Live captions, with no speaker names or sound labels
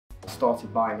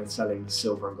Started buying and selling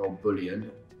silver and gold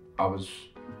bullion. I was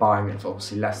buying it for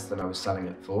obviously less than I was selling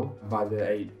it for. By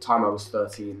the time I was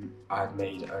 13, I had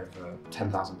made over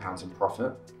 £10,000 in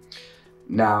profit.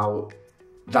 Now,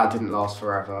 that didn't last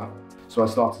forever, so I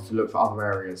started to look for other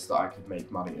areas that I could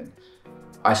make money in.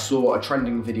 I saw a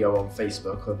trending video on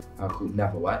Facebook called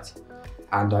Never Wet,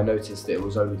 and I noticed that it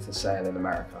was only for sale in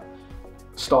America.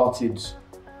 Started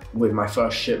with my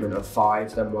first shipment of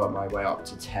 5, then worked my way up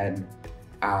to 10,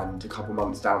 and a couple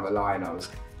months down the line I was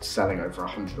selling over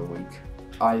 100 a week.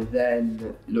 I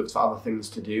then looked for other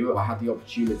things to do. I had the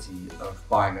opportunity of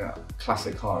buying a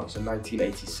classic car. It was a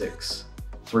 1986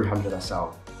 300 SL.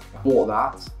 I bought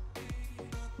that,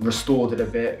 restored it a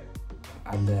bit,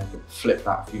 and then flipped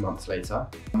that a few months later.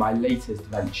 My latest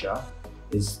venture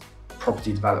is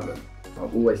property development.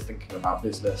 I'm always thinking about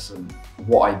business and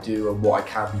what I do and what I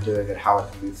can be doing and how I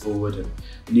can move forward, and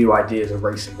new ideas are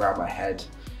racing around my head.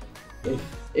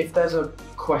 If there's a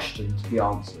question to be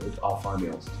answered, I'll find the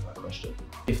answer to that question.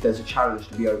 If there's a challenge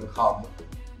to be overcome,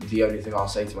 the only thing I'll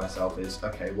say to myself is,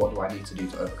 okay, what do I need to do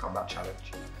to overcome that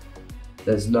challenge?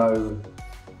 There's no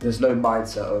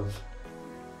mindset of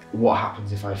what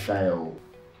happens if I fail,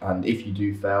 and if you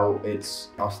do fail,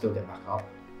 I'll still get back up,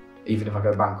 even if I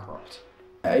go bankrupt.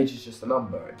 Age is just a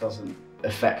number. It doesn't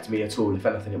affect me at all. If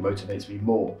anything, it motivates me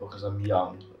more because I'm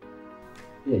young.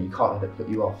 Yeah, you can't let it put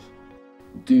you off.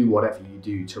 Do whatever you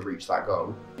do to reach that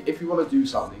goal. If you want to do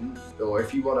something, or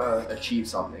if you want to achieve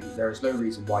something, there is no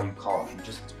reason why you can't. You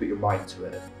just have to put your mind to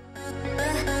it.